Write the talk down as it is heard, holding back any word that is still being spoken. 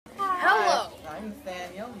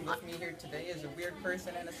with me here today is a weird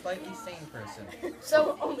person and a slightly sane person.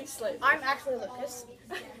 So, Only slightly. I'm actually Lucas,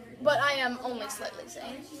 but I am only slightly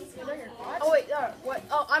sane. No, you're not. Oh wait, what?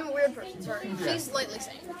 Oh, I'm a weird person, sorry. She's slightly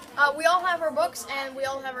sane. We all have our books, and we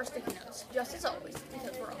all have our sticky notes, just as always,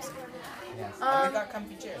 because we're awesome. Yes. And we got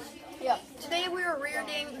comfy chairs. Yeah, today we are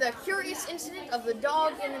reading The Curious Incident of the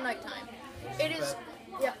Dog in the Nighttime. It is,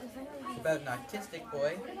 yeah. It's about an autistic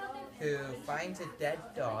boy who finds a dead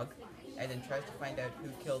dog and then tries to find out who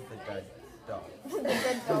killed the dead dog. The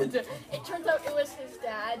dead dog. It turns out it was his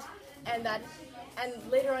dad, and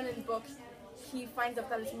later on in the book, he finds out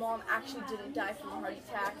that his mom actually didn't die from a heart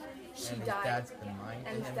attack. She And his died, dad's been lying to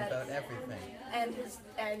and his him dad- about everything.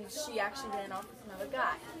 and she actually ran off with another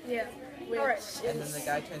guy. Yeah. Which Alright. is, And then the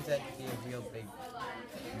guy turns out to be a real big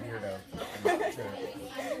weirdo. And jerk.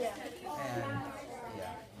 yeah. And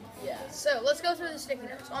yeah. Yeah. So, let's go through the sticky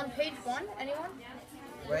notes. On page 1, anyone?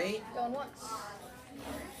 Wait. Going once.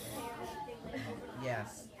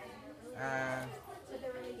 Yes.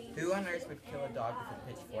 Who on earth would kill a dog with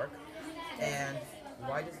a pitchfork? And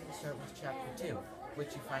why does it start with chapter 2?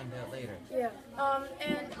 Which you find out later. Yeah.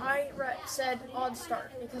 And I said odd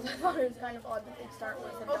start, because I thought it was kind of odd that they'd start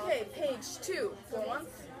with a dog. Okay, page 2. Go once.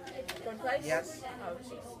 Going twice. Yes. Oh,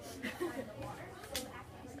 jeez.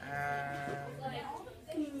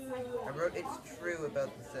 I wrote it's true about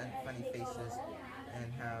the funny faces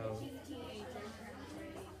and how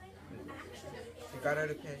she got out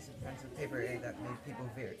a pencil of paper that made people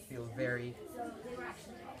feel very,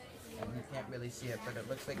 and you can't really see it, but it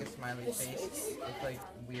looks like a smiley face with like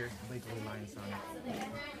weird wiggly lines on it.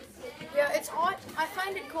 Yeah, it's odd. I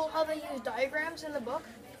find it cool how they use diagrams in the book.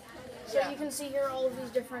 So you can see here all of these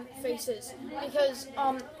different faces. Because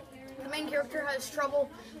the main character has trouble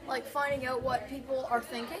like finding out what people are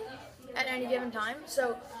thinking at any given time.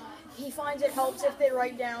 So he finds it helps if they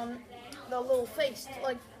write down the little face.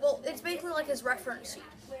 Like, well, it's basically like his reference sheet.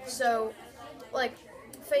 So, like,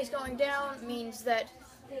 face going down means that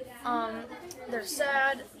they're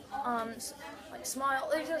sad, like smile.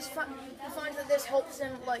 He finds that this helps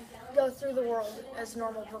him like go through the world as a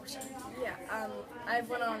normal person. Yeah, I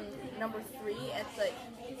went on number 3. It's like,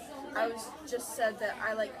 I was just said that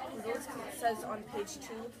I like poodles because it says on page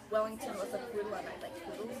 2, Wellington was a poodle and I like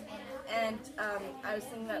poodles. And I was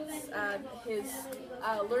thinking that his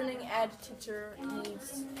learning ed teacher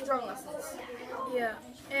needs drawing lessons. Yeah,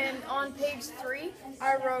 and on page 3,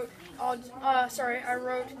 I wrote,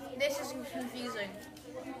 this is confusing,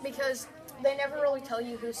 because they never really tell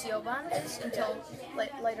you who Siobhan is until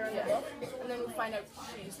later in the book. And then we find out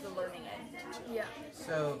she's the learning ed teacher. Yeah.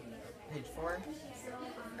 So, page 4?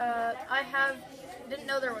 I didn't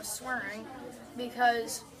know there was swearing,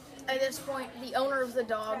 because at this point, the owner of the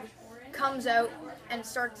dog comes out and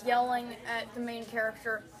starts yelling at the main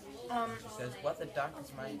character. She says, "What the duck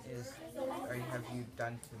is have you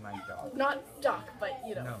done to my dog?" Not Doc, but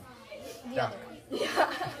you know. No. The Duck. other.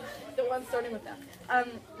 Yeah, the one starting with that.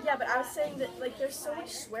 Yeah, but I was saying that like there's so much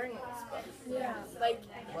swearing in this book. Yeah. Like,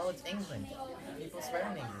 Well, it's England. People swear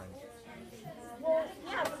in England. well,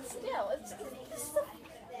 yeah, but still, this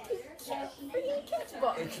is a freaking kid's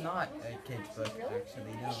book. It's not a kid's book,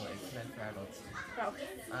 actually. No, it's meant for adults.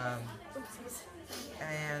 Oh. Oopsies.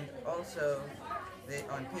 And also,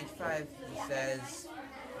 on page 5, he says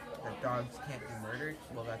that dogs can't be murdered.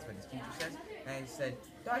 Well, that's what his teacher says. And he said,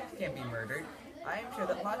 dogs can't be murdered. I am sure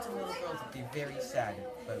that lots of little girls would be very sad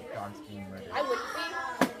about dogs being murdered. I wouldn't be.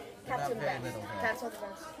 But Cats not are the very best. little girls. Cats are the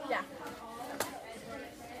best. Yeah.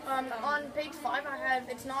 On page 5, I have,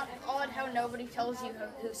 it's not odd how nobody tells you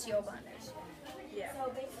who Siobhan is. Yeah.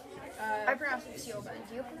 I pronounce it Siobhan.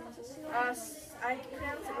 Do you pronounce it Siobhan? I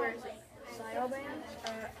pronounce it, where is it? Siobhan?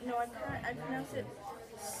 No, I pronounce it,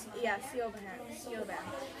 Siobhan.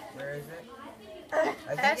 Where is it? I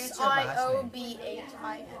think it's her last name.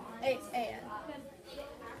 Siobhan.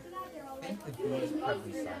 I think the B is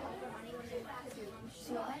probably silent.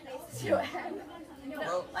 Siobhan.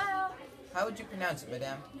 Well, Well, how would you pronounce it,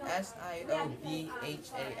 madame? Siobhan.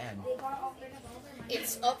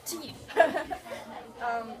 it's up to you.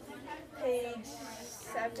 Page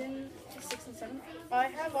 7, 6 and 7. I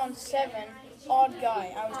have on 7, odd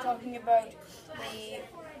guy. I was talking about the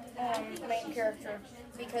main character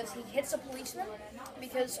because he hits a policeman.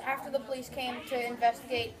 Because after the police came to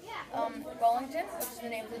investigate Wellington, which is the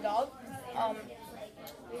name of the dog,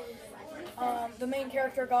 the main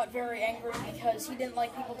character got very angry because he didn't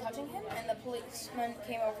like people touching him, and the policeman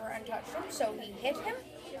came over and touched him, so he hit him.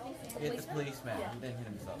 He hit the policeman. He didn't hit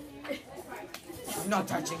himself. You're not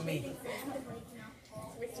touching me.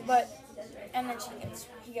 And then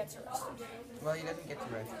he gets arrested. Well, he doesn't get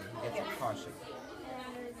arrested. He gets a caution.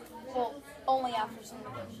 Well, Only after some.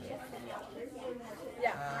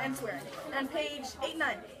 Yeah, and swearing. And page 8 and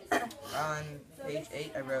 9. On page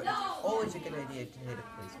 8, I wrote, it's always a good idea to hit a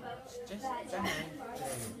policeman. Just generally good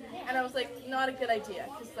idea. And I was like, not a good idea,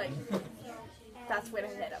 because, like, that's when I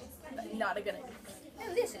hit him. Not a good idea.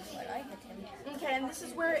 And this is when I hit him. Okay, and this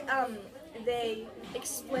is where they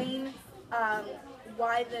explain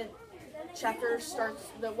why the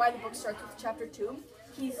book starts with chapter 2.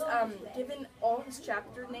 He's given all his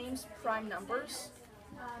chapter names prime numbers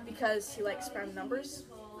because he likes prime numbers.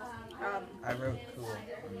 I wrote cool.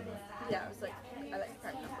 Yeah, I was like, I like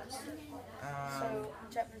prime numbers. So,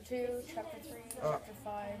 chapter 2, chapter 3, chapter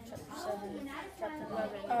 5, chapter 7, chapter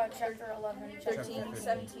 11, chapter 11, 13,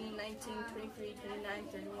 17, 19, 23, 29,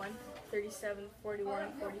 31, 37,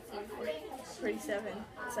 41, 43, 47,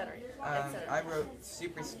 etc. I wrote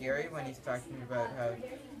super scary when he's talking about how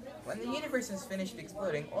when the universe is finished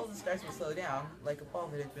exploding, all the stars will slow down like a ball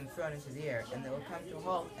that has been thrown into the air, and they will come to a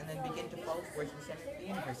halt and then begin to fall towards the center of the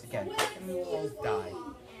universe again, and we will all die.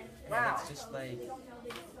 And it's just like,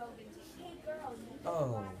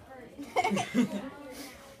 oh.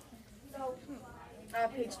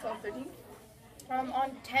 Page 12, 13.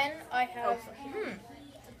 On 10, I have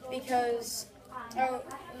because I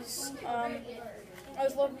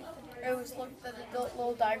was looking at the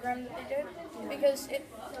little diagram that they did because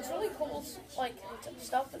it's really cool, like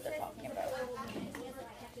stuff that they're talking about.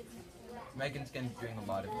 Megan's been doing a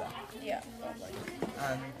lot of that. Yeah.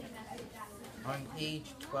 On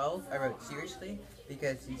page 12, I wrote seriously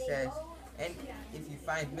because he says, and if you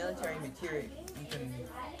find military material, if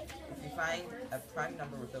you find a prime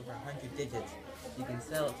number with over 100 digits, you can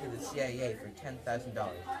sell it to the CIA for $10,000.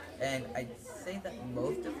 And I'd say that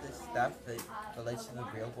most of the stuff that relates to the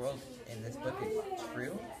real world in this book is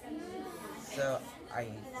true. So I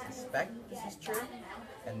suspect this is true,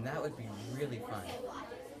 and that would be really fun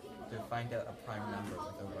to find out a prime number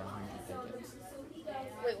with over 100 digits.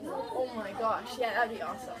 Wait, oh my gosh, yeah, that'd be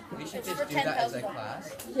awesome. We should just do that as a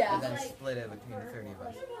class, Yeah. and then split it between the 30 of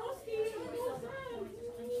us.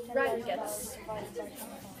 Ryan gets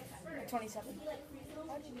 27.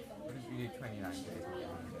 What if we do 29 days?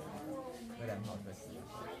 But I'm hopeless.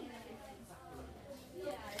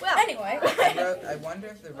 well. Anyway, I wonder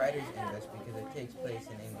if the writer's English because it takes place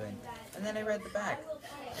in England. And then I read the back,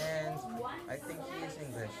 and I think he is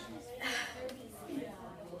English.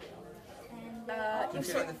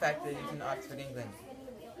 Considering the fact that he's in Oxford, England.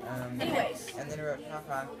 Anyways. And then I wrote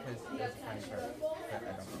haha because there's a funny part,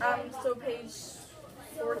 but I don't know. So page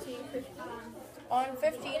 14, 15. on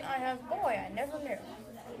 15, I have boy, I never knew.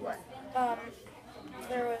 What?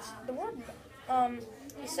 There was the word.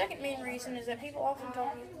 The second main reason is that people often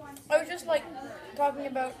I was just like talking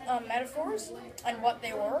about metaphors and what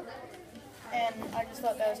they were, and I just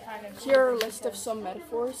thought that was kind of. Here are a list of some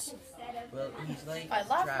metaphors. Well, he's like I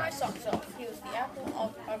laughed my trash. socks off. He was the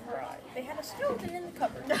apple of her eye. They had a skeleton in the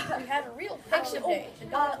cupboard. We had a real day. The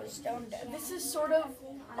dog was stone dead. This is sort of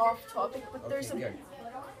off topic, but there's a good.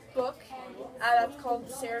 book that's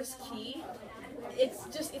called Sarah's Key.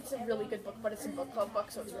 It's a really good book, but it's a book club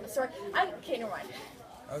book, so it's really sorry. Okay, never mind.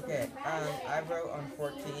 Okay, I wrote on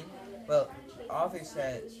 14. Well, the author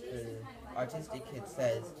said, the autistic kid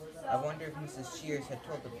says, I wonder if Mrs. Shears had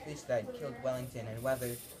told the police that I'd killed Wellington and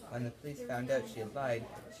whether, when the police found out she had lied,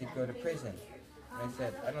 she'd go to prison. And I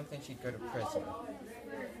said, I don't think she'd go to prison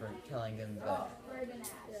for telling them that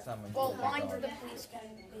someone Well, killed a lying to dog. the police can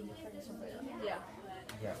be pretty severe. Yeah.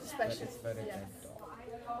 Yeah, Especially- but it's about a yeah. dead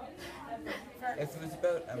dog. If it was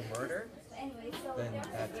about a murder, then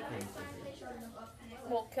that's pretty severe.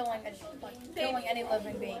 Well, killing any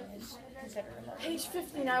living being is considered a murder. Page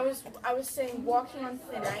 15, I was saying walking on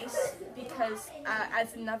thin ice because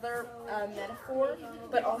as another metaphor,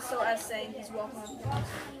 but also as saying he's walking on thin ice.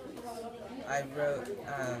 I wrote,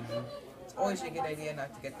 it's always a good idea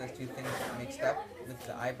not to get those two things mixed up with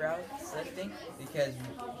the eyebrow lifting, because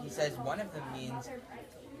he says one of them means,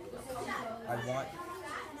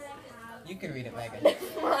 you can read it, Megan.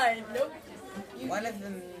 Fine, nope. One of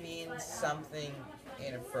them means something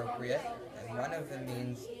inappropriate, and one of them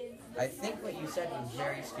means, I think what you said was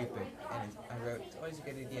very stupid, and I wrote, it's always a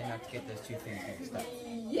good idea not to get those two things mixed up.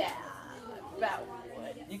 Yeah, that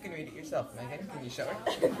would. You can read it yourself, Megan. Can you show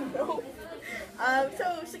it? No.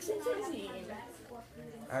 So 16, 17.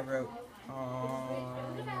 I wrote,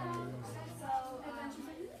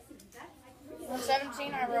 On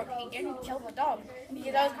 17, I wrote, he didn't kill the dog.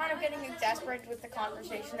 Because I was kind of getting exasperated with the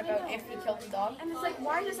conversation about if he killed the dog. And it's like,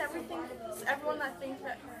 why does everyone that think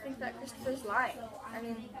that Christopher's lying? I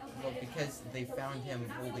mean, well, because they found him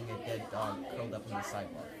holding a dead dog curled up on the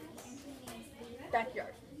sidewalk.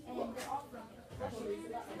 backyard.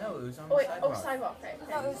 No, it was on Oh the wait, sidewalk. sidewalk, right?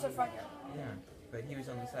 No, it was the front yard. Yeah, but he was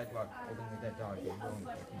on the sidewalk holding the dead dog and going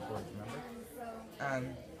back and forth,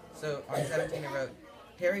 remember? So on 17 I wrote,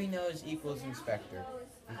 Harry Nose equals Inspector.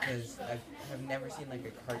 Because I have never seen like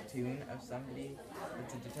a cartoon of somebody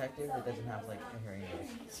that's a detective that doesn't have like a hairy nose.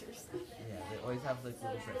 Seriously. Yeah, they always have like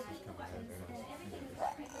little sensors coming out of their nose.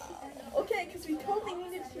 Okay, because we totally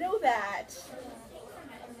needed to know that.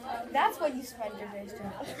 That's what you spend your days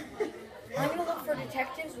doing. I'm gonna look for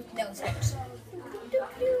detectives with nose hairs.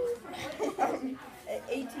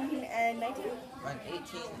 18 and 19? On 18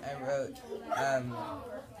 I wrote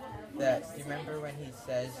that, do you remember when he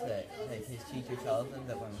says that like his teacher tells him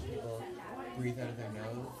that when people breathe out of their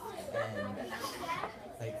nose and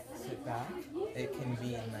like sit back, it can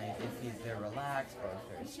mean like if they're relaxed or if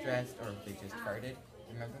they're stressed or if they just farted.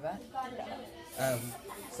 Remember that?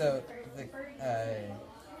 So the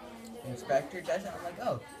inspector does it. I'm like,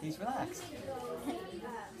 oh, he's relaxed. Do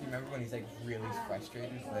you remember when he's like really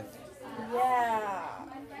frustrated with? Yeah.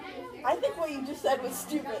 I think what you just said was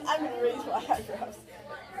stupid. I'm gonna raise my eyebrows.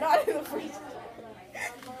 Not in the first.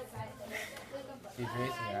 She's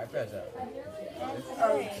raising her eyebrows up.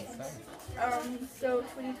 So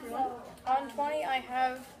 2021. On 20, I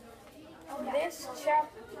have this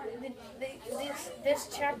this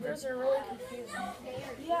chapters are really confusing.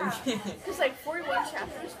 Yeah. Because like 41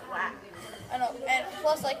 chapters. Wow. I know, and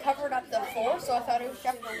plus I covered up the 4, so I thought it was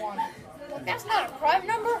chapter 1. Like, that's not a prime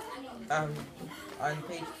number. On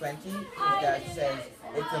page 20, his dad says,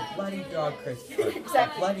 it's a bloody dog, Christopher.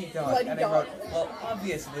 Exactly. A bloody dog. Bloody and dog. I wrote, well,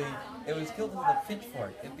 obviously, it was killed with a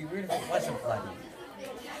pitchfork. It'd be weird if it wasn't bloody.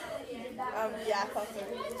 Yeah, I thought so.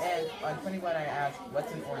 And on 21, I asked,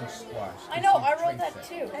 what's an orange squash? I know, He I wrote drinks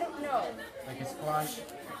that it. too. I don't know. Like a squash,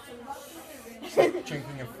 like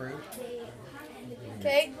drinking a fruit.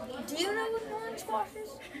 Okay, do you know what an orange squash is?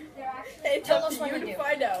 It's Tell up us to when you you to do.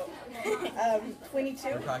 find out. 22.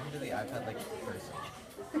 We're talking to the iPad like a person.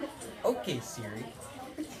 Okay, Siri.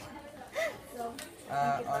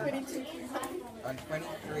 On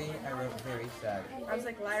 23, I wrote very sad. I was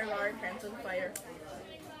like, liar, liar, hands on fire.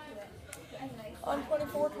 On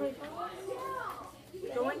 24, 25?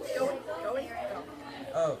 Going.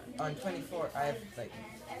 Oh, on 24, I have like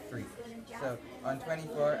 3. So on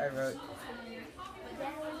 24, I wrote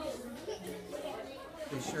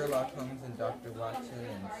the Sherlock Holmes and Dr. Watson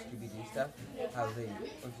and Scooby-Doo stuff. How they,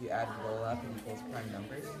 if you add it all up, it equals prime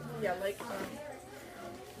numbers. Yeah, like, I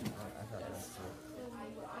thought that was cool.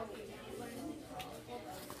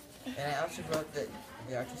 And I also wrote that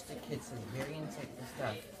the autistic kid says very insightful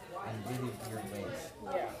stuff in really weird ways.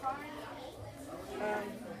 yeah.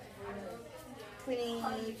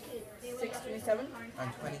 26, 27. On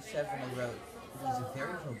 27, I wrote, he's a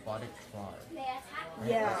very robotic drawer. Right?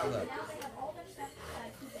 Yeah. Like, look.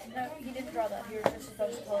 No, he didn't draw that. He was just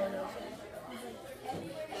supposed to color those in.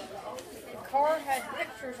 The card had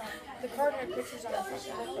pictures on it. The card had pictures on it.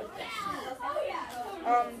 So it looked like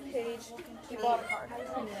this. Page He bought a card.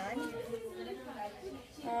 29.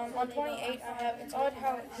 On 28, I have, it's odd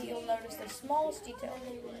how he'll notice the smallest detail.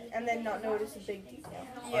 And then not notice a big detail.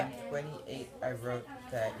 Yeah. On 28, I wrote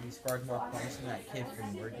that he scored more points than that kid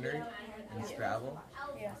from Word Nerd in Scrabble.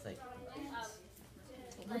 Yeah. It's like,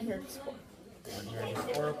 Weird sport. Word Nerd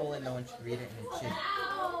is horrible and no one should read it and it should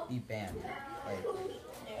be banned. Like,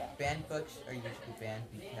 Yeah. banned books are usually banned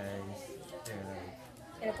because they're like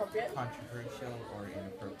Inappropriate. controversial or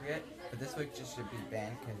inappropriate, but this book just should be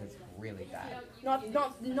banned because it's really bad. Not this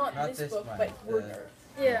book, one, but the- Word Nerd.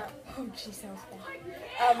 Yeah. Oh, geez, that was bad.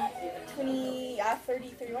 30,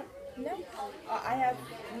 31. No. I have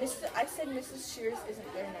I said Mrs. Shears isn't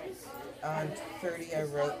very nice. On 30, I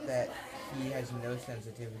wrote that he has no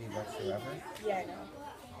sensitivity whatsoever, Yeah, I know.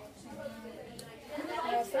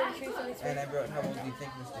 32, 33. and I wrote, how old do you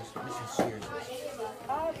think Mrs. Shears is?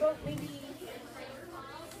 About maybe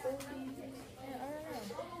 40. Yeah,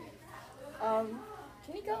 I don't know.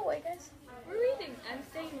 Can you go away, guys? We're reading. I'm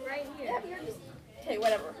staying right here. Yeah, you're just. Okay,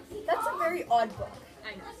 whatever. That's a very odd book.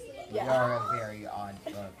 I know. You Yeah. are a very odd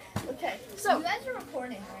book. Okay, You so. guys are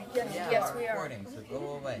recording, right? Yeah, Yes, we're we are. recording, so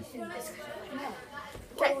go away.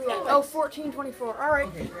 Okay, Oh, 14, 24. All right.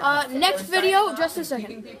 Okay, Next video, just a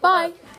second. Bye.